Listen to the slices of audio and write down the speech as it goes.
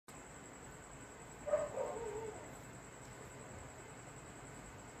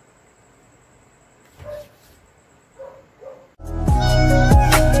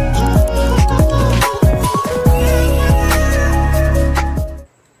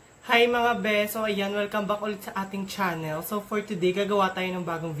Hi mga be! So ayan, welcome back ulit sa ating channel. So for today, gagawa tayo ng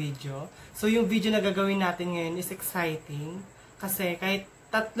bagong video. So yung video na gagawin natin ngayon is exciting. Kasi kahit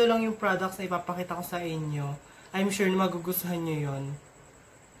tatlo lang yung products na ipapakita ko sa inyo, I'm sure na magugustuhan nyo yun.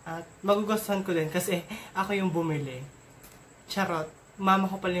 At magugustuhan ko din kasi ako yung bumili. Charot, mama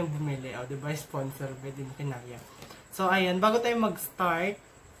ko pala yung bumili. O, diba? Sponsor, din kinaya. So ayan, bago tayo mag-start,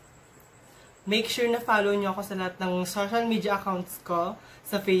 make sure na follow nyo ako sa lahat ng social media accounts ko.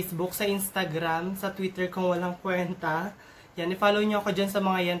 Sa Facebook, sa Instagram, sa Twitter kung walang kwenta. Yan, i-follow nyo ako dyan sa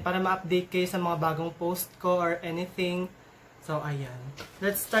mga yan para ma-update kayo sa mga bagong post ko or anything. So, ayan.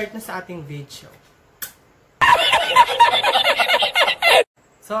 Let's start na sa ating video.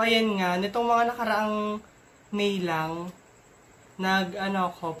 So, ayan nga. Nitong mga nakaraang May lang,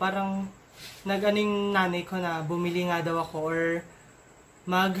 nag-aning nanay ko na bumili nga daw ako or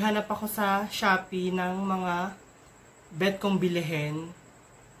maghanap ako sa Shoppee ng mga bet kong bilihin.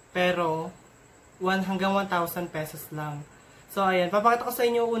 Pero, hanggang 1,000 pesos lang. So, ayan. Papakita ko sa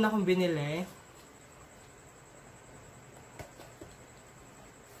inyo una kong binili.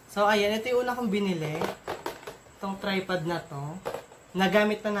 So, ayan. Ito yung una kong binili. Itong tripod na to.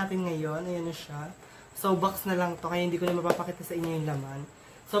 Nagamit na natin ngayon. Ayan na siya. So, box na lang to. Kaya hindi ko na mapapakita sa inyo yung laman.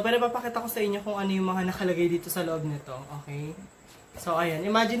 So, pero papakita ko sa inyo kung ano yung mga nakalagay dito sa loob nito. Okay? So, ayan.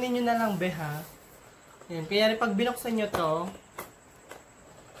 Imagine niyo na lang, be, ha? Ayan. Kaya pag binuksan nyo to,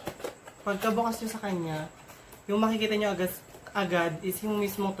 pagkabukas nyo sa kanya, yung makikita nyo agad is yung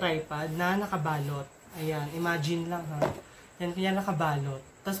mismong tripod na nakabalot. Ayan, imagine lang ha. Yan, kaya nakabalot.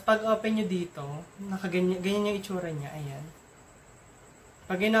 Tapos pag open nyo dito, ganyan yung itsura niya. Ayan.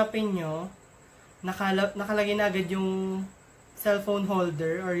 Pag in-open nyo, nakalagay na agad yung cellphone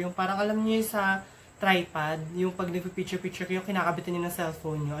holder or yung parang alam nyo yung sa tripod, yung pag nagpipicture-picture kayo, kinakabitan nyo ng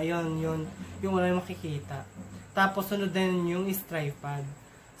cellphone nyo. Ayun, yung wala yung makikita. Tapos sunod din yung is tripod.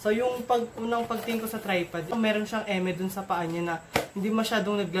 So, yung unang pagtingin ko sa tripod, meron siyang eme dun sa paa niya na hindi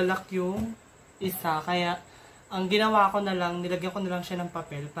masyadong naglalak yung isa. Kaya, ang ginawa ko na lang, nilagyan ko na lang siya ng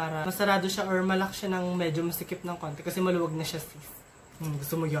papel para masarado siya or malak siya ng medyo masikip ng konti kasi maluwag na siya, sis.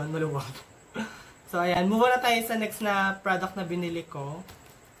 Gusto mo yan? Maluwag. So, ayan. Move on na tayo sa next na product na binili ko.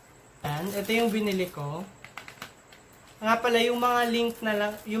 Ayan. Ito yung binili ko. Nga pala, yung mga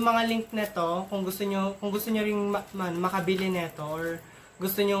link neto, kung gusto nyo ring makabili neto or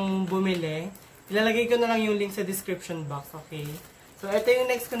gusto nyong bumili, ilalagay ko na lang yung link sa description box, okay? So, ito yung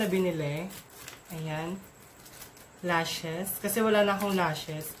next ko na binili. Ayan. Lashes. Kasi wala na akong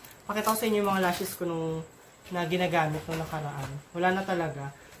lashes. Pakita ko sa inyo yung mga lashes ko na ginagamit nung nakaraan. Wala na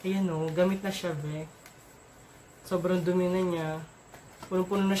talaga. Ayan o, gamit na siya, be. Sobrang dumi na niya.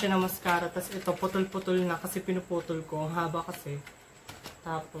 Punong-puno na siya ng mascara. Tapos ito, putol-putol na kasi pinuputol ko. Ang haba kasi.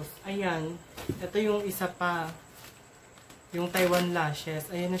 Tapos, ayan. Ito yung isa pa. Yung Taiwan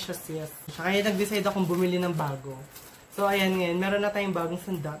lashes. Ayan na siya, sis. Kaya nag-decide akong bumili ng bago. So, ayan ngayon. Meron na tayong bagong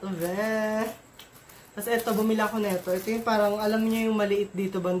sandat. Tapos ito, bumili ako nito. Ito yung parang, alam niyo yung maliit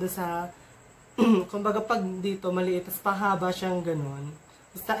dito banda sa, kumbaga pag dito maliit, tapos pahaba siyang ganun.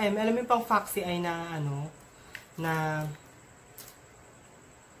 Basta alam mo yung pang foxy eye na, na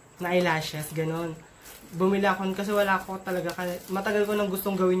eyelashes, ganun. Bumili ako kasi wala ako talaga, matagal ko nang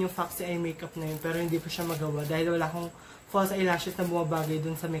gustong gawin yung foxy eye makeup na yun, pero hindi pa siya magawa dahil wala akong false eyelashes na bumabagay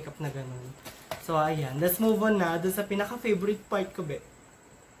dun sa makeup na ganun. So, ayan. Let's move on na dun sa pinaka-favorite part ko, be.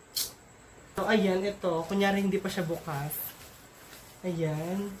 So, ayan. Ito. Kunyari, hindi pa siya bukas.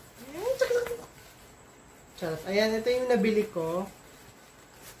 Ayan. Charot. Ayan. Ito yung nabili ko.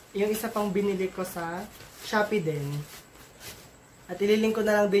 Yung isa pang binili ko sa Shoppee din. At ililink ko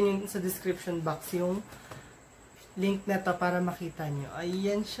na lang din yung sa description box yung link na to para makita nyo.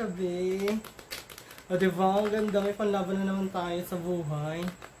 Ayan siya, be. O, diba? Ang ganda. May panlaban na naman tayo sa buhay.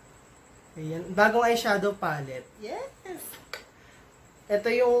 Ayan. Bagong eyeshadow palette. Yes!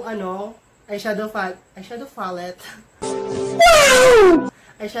 Ito yung, eyeshadow palette. Wow!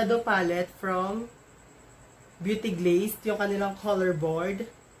 Eyeshadow palette from Glazed. Yung kanilang color board.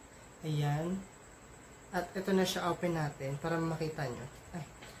 Ayan. At ito na siya. Open natin para makita nyo.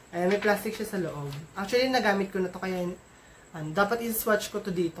 Ayan, may plastic siya sa loob. Actually, nagamit ko na to kaya dapat i-swatch ko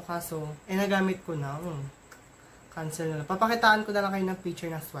to dito kaso, nagamit ko na. Cancel na lang. Papakitaan ko na lang kayo ng picture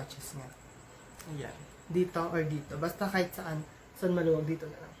ng swatches nga. Ayan. Dito or dito. Basta kahit saan maluwag dito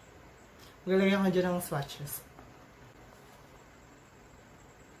na lang. Maglalagay ko dyan ng swatches.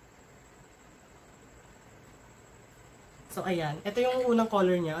 So, ayan. Ito yung unang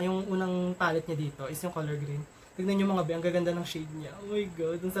color niya. Yung unang palette niya dito is yung color green. Tignan nyo mga be. Ang gaganda ng shade niya. Oh my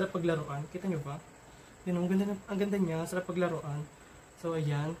god. Ang sarap paglaruan. Kita nyo ba? Yun, ang ganda niya, sarap paglaruan. So,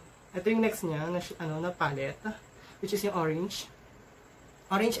 ayan. Ito yung next niya, na palette, which is yung orange.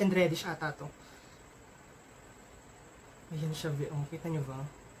 Orange and reddish ata to. Ayan siya, be. Oh, kita nyo ba?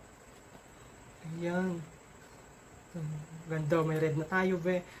 Ayan. Ganda. May red na tayo,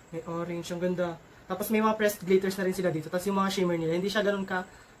 be. May orange. Ang ganda. Tapos may mga pressed glitters na rin sila dito. Tapos yung mga shimmer nila, hindi siya ganun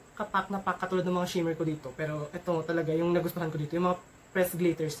kapak na pak katulad ng mga shimmer ko dito. Pero ito talaga, yung nagustuhan ko dito. Yung mga pressed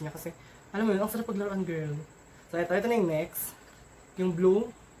glitters niya. Kasi, alam mo yun, ang sarap paglaruan, girl. So, ito na yung next. Yung blue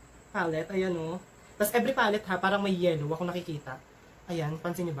palette. Ayan, oh. Tapos every palette, ha, parang may yellow. Ako nakikita. Ayan,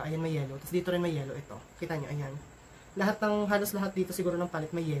 pansin nyo ba? Ayan, may yellow. Tapos dito rin may yellow. Ito. Kita nyo, ayan. Halos lahat dito siguro ng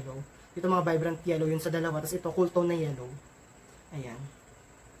palette may yellow. Dito mga vibrant yellow yun sa dalawa. Tapos ito, cool tone na yellow. Ayan.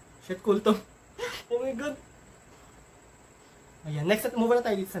 Shit, cool tone. Oh my god. Ayan, next, move na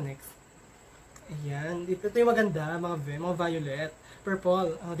tayo dito sa next. Ayan, ito yung maganda, mga violet,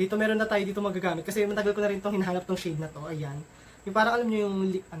 purple. Dito meron na tayo dito magagamit. Kasi matagal ko na rin itong hinahanap tong shade na to. Ayan. Yung parang alam nyo yung,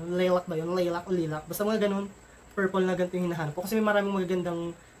 lilac ba yun? Lilac o lilac. Basta mga ganun, purple na ganito yung hinahanap ko. Kasi may maraming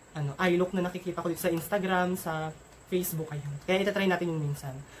magagandang eye look na nakikita ko dito sa Instagram, sa Facebook, ayun. Kaya itatry natin yung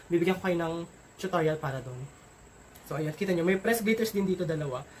minsan. Bibigyan ko kayo ng tutorial para doon. So, ayan, kita nyo. May press glitters din dito,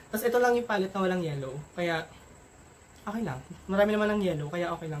 dalawa. Tapos, ito lang yung palette na walang yellow. Kaya, okay lang. Marami naman ng yellow,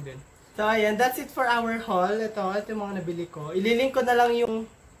 kaya okay lang din. So, ayan, that's it for our haul. Ito yung mga nabili ko. Ililink ko na lang yung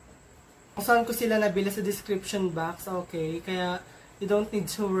kung saan ko sila nabili sa description box. Okay, kaya you don't need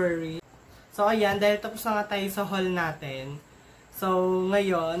to worry. So, ayan, dahil tapos na nga tayo sa haul natin. So,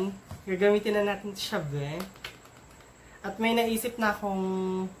 ngayon, gagamitin na natin siya, be. At may naisip na akong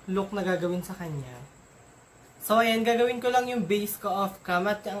look na gagawin sa kanya. So, ayan, gagawin ko lang yung base ko off cam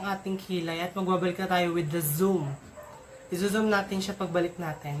at ang ating kilay at magbabalik na tayo with the zoom. I-zoom natin siya pagbalik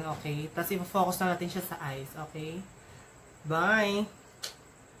natin, okay? Tapos i-focus na natin siya sa eyes, okay? Bye!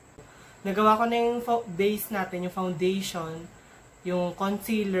 Nagawa ko na yung base natin, yung foundation, yung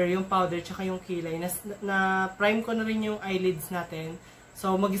concealer, yung powder, tsaka yung kilay. Na prime ko na rin yung eyelids natin.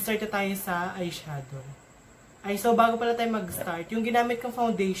 So, mag-start na tayo sa eyeshadow. So bago pala tayo mag-start, yung ginamit kong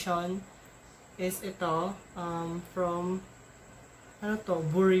foundation is ito, from, ano to,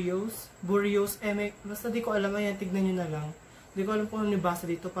 Bourjois, basta di ko alam, ayan, tignan nyo na lang. Di ko alam kung ano nibasa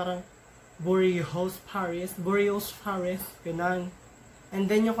dito, parang Bourjois Paris, ganun. And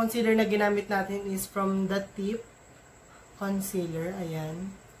then yung concealer na ginamit natin is from the Tip concealer,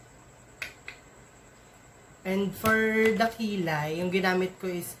 ayan. And for the kilay, yung ginamit ko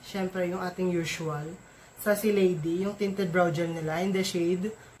is, syempre, yung ating usual, Sace Lady, yung tinted browgel nila, in the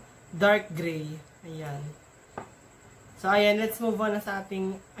shade dark gray. Ayan. So, ayan, let's move on na sa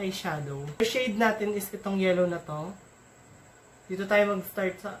ating eyeshadow. Yung shade natin is itong yellow na to. Dito tayo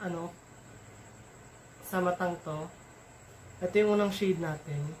mag-start sa, sa matang to. Ito yung unang shade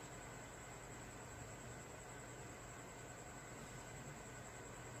natin.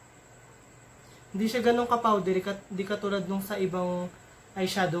 Hindi siya ganun ka-powdery, di katulad nung sa ibang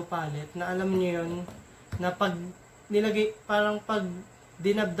eyeshadow palette, na alam niyo yun, na pag nilagay, parang pag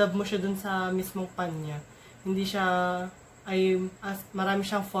dinabdab mo siya dun sa mismong pan niya, hindi siya, marami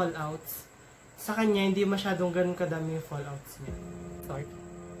siyang fallouts. Sa kanya, hindi masyadong ganun kadami yung fallouts niya. Sorry.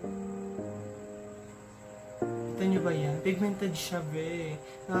 Kita nyo ba yan? Pigmented siya, be.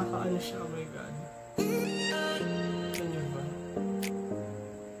 Nakakaano siya, oh my god. Kita nyo ba?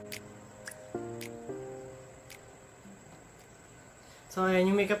 So,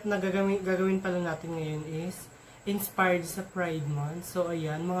 ayan, yung makeup na gagawin pala natin ngayon is inspired sa Pride Month. So,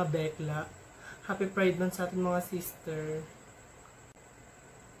 ayan, mga Btla. Happy Pride Month sa ating mga sister.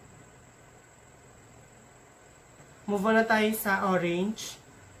 Move on na tayo sa orange.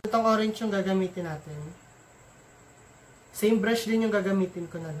 Itong orange yung gagamitin natin. Same brush din yung gagamitin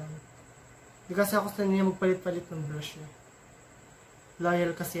ko na lang. Hindi kasi ako sa niya magpalit-palit ng brush.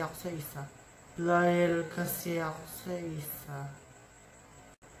 Loyal kasi ako sa isa.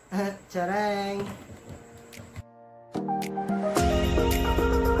 Charang!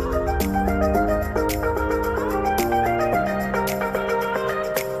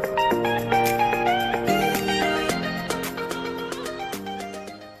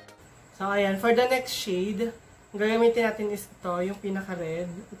 So, ayan. For the next shade, ang gagamitin natin is ito, yung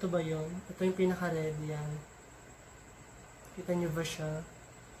pinaka-red. Ito ba yun? Ito yung pinaka-red. Yan. Kita nyo ba siya?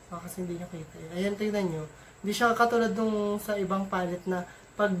 Kasi hindi nyo kita. Ayan, tignan nyo. Hindi siya katulad nung sa ibang palette na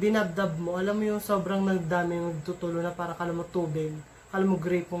pag dinabdab mo, alam mo yung sobrang nagdami yung nagtutulo na para kala mo tubig, kala mo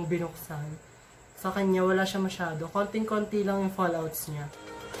grape mong binuksan. Sa kanya, wala siya masyado. Konting-konti lang yung fallouts niya.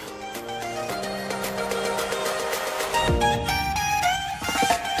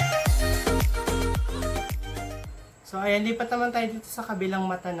 So, ayan, lipat naman tayo dito sa kabilang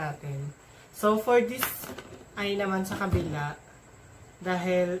mata natin. So, for this eye naman sa kabila,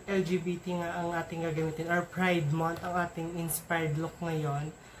 dahil LGBT nga ang ating gagamitin, or Pride Month ang ating inspired look ngayon.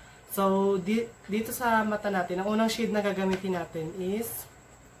 So, dito sa mata natin, ang unang shade na gagamitin natin is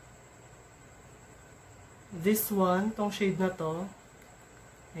this one, tong shade na to.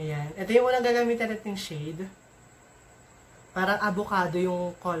 Ayan. Ito yung unang gagamitin natin shade. Parang avocado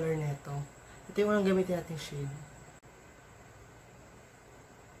yung color nito. Ito yung unang gamitin natin shade.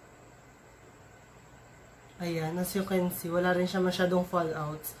 Ayan, as you can see, wala rin siya masyadong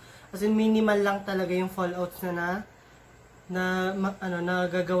fallouts. As in, minimal lang talaga yung fallouts na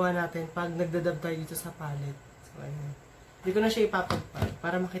nagagawa natin pag nagdadab tayo dito sa palette. So, ayan. Hindi ko na siya ipapagpag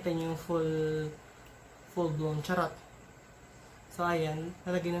para makita nyo yung full blown. Charot. So, ayan.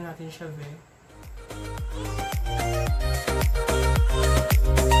 Nalagyan na natin siya, be.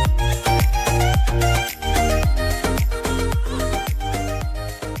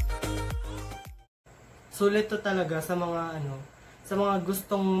 Sulit to talaga sa mga sa mga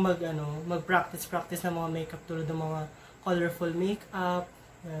gustong mag-practice ng mga makeup tulad ng mga colorful makeup.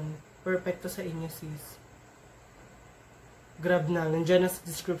 Yan, perfect to sa inyo, sis. Grab na, nandiyan na sa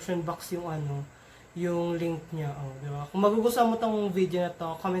description box yung yung link niya, di ba? Kung magugustuhan mo tong video na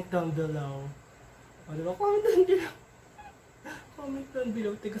to, comment down below. Di ba? Comment down below. Comment down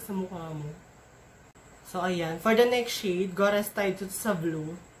below, tiga sa mukha mo. So, ayan. For the next shade, Gores tayo dito sa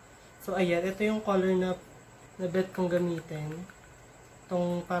blue. So, ayan. Ito yung color na bet kong gamitin.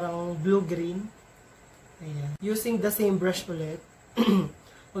 Itong parang blue-green. Ayan. Using the same brush ulit.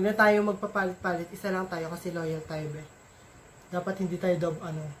 Huwag na tayo magpapalit-palit. Isa lang tayo kasi loyal tayo, be. Dapat hindi tayo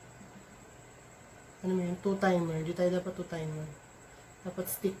ano mo yun? 2-timer. Hindi tayo dapat 2-timer. Dapat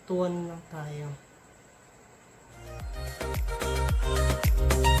stick to 1 lang tayo.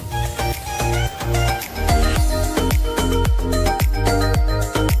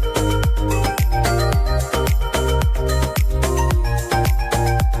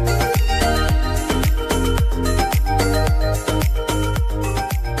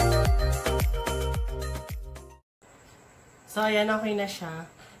 So, ayan, okay na siya.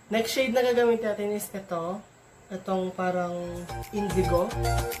 Next shade na gagamitin natin is ito. Itong parang indigo.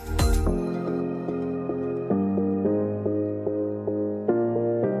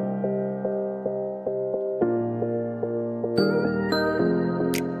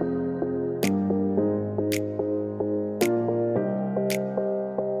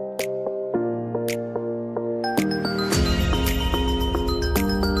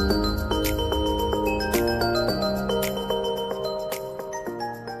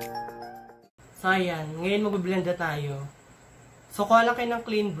 So, ayan. Ngayon mag-blend na tayo. So, kuha lang kayo ng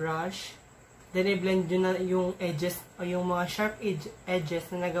clean brush. Then, i-blend nyo na yung edges, o yung mga sharp edges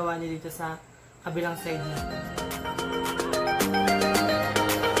na nagawa nyo dito sa kabilang side na.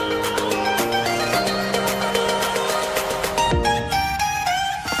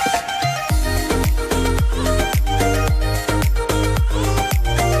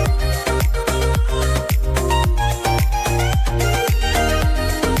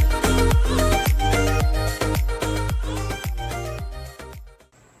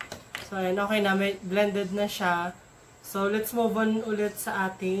 Okay na, blended na siya. So, let's move on ulit sa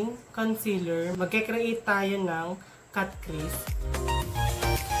ating concealer. Magke-create tayo ng cut crease.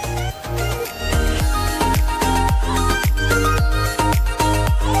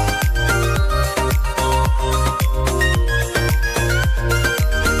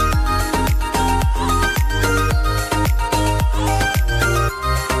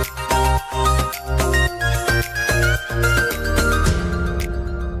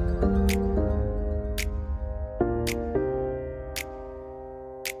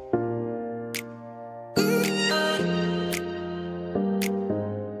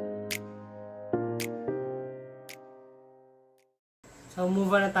 So,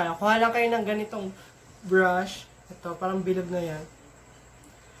 move on na tayo. Kuha lang kayo ng ganitong brush. Ito, parang bilog na yan.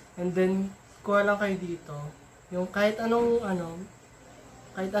 And then, kuha lang kayo dito. Yung kahit anong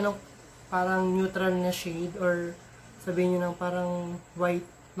parang neutral na shade or sabihin nyo ng parang white,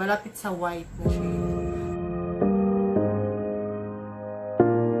 malapit sa white na shade.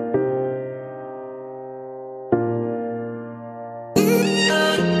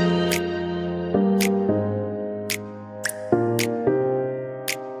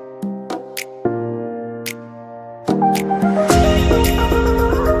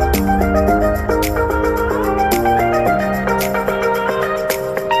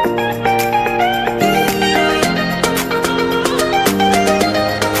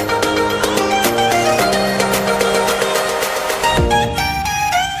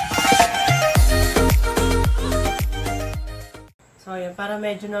 Para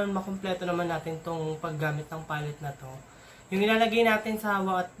medyo naman makumpleto naman natin tong paggamit ng palette na to, Yung ilalagay natin sa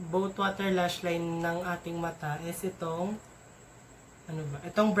both water lash line ng ating mata is itong, ano ba?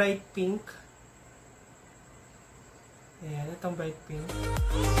 Itong bright pink. Ayan, itong bright pink.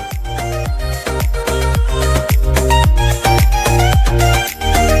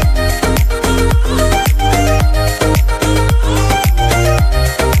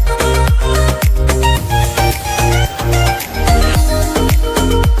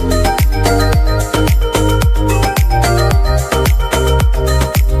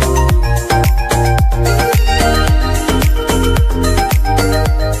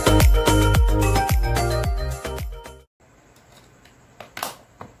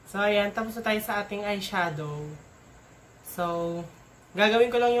 So, ayan. Tapos na tayo sa ating eyeshadow. So, gagawin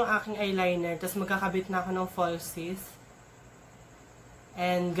ko lang yung aking eyeliner. Tapos magkakabit na ako ng falsies.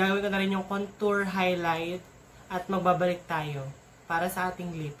 And gagawin ko na rin yung contour, highlight. At magbabalik tayo para sa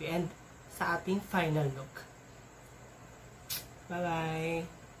ating lippy and sa ating final look. Bye-bye!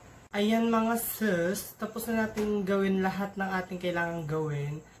 Ayan mga sis. Tapos na natin gawin lahat ng ating kailangang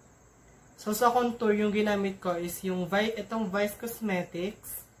gawin. So, sa contour, yung ginamit ko is yung itong Vice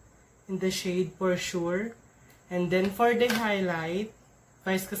Cosmetics in the shade For Sure. And then, for the highlight,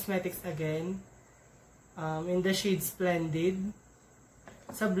 Vice Cosmetics again, in the shade Splendid.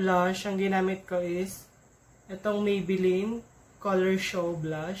 Sa blush, ang ginamit ko is itong Maybelline Color Show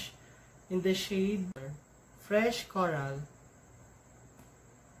Blush in the shade Fresh Coral.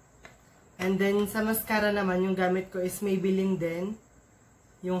 And then, sa mascara naman, yung gamit ko is Maybelline din,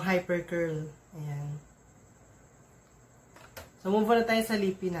 yung Hyper Curl. Ayan. So, move on na tayo sa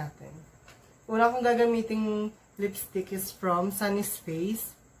lippy natin. Una kong gagamiting lipstick is from Sunnies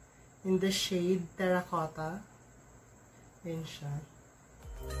Face in the shade Terracotta. Ayan siya.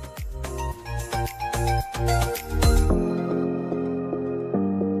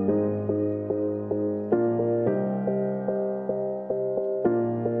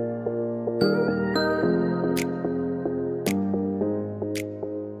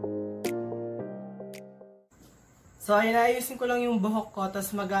 So, ayun, ayusin ko lang yung buhok ko,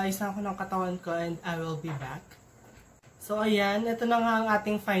 tapos mag-aayos na ako ng katawan ko, and I will be back. So, ayan, ito na nga ang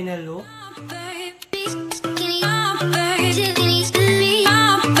ating final look.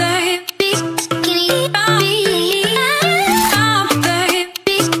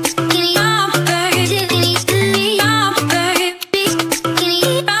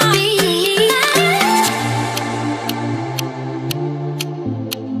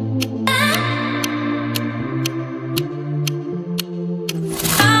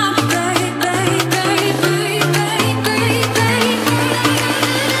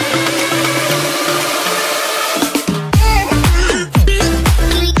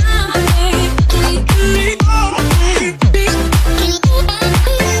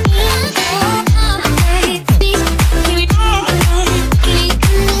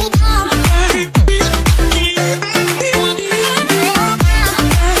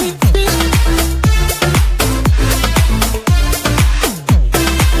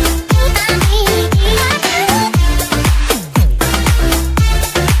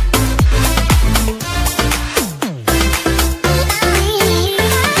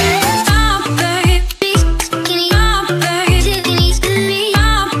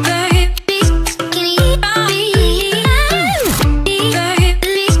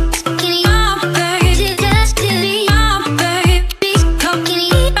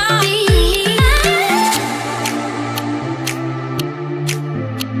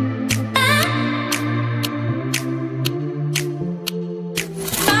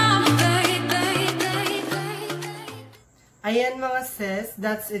 Ayan mga sis,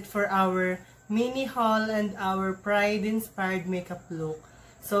 that's it for our mini haul and our Pride-inspired makeup look.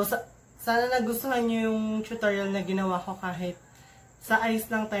 So, sana nagustuhan nyo yung tutorial na ginawa ko kahit sa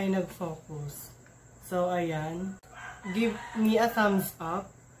eyes lang tayo nag-focus. So, ayan. Give me a thumbs up.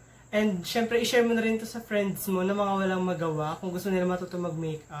 And, syempre, i-share mo na rin to sa friends mo na mga walang magawa kung gusto nila matuto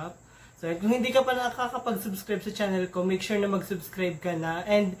mag-makeup. So, kung hindi ka pa nakakapag-subscribe sa channel ko, make sure na mag-subscribe ka na.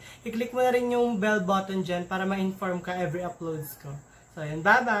 And, i-click mo na rin yung bell button dyan para ma-inform ka every uploads ko. So, ayan.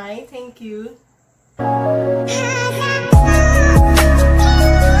 Bye-bye! Thank you!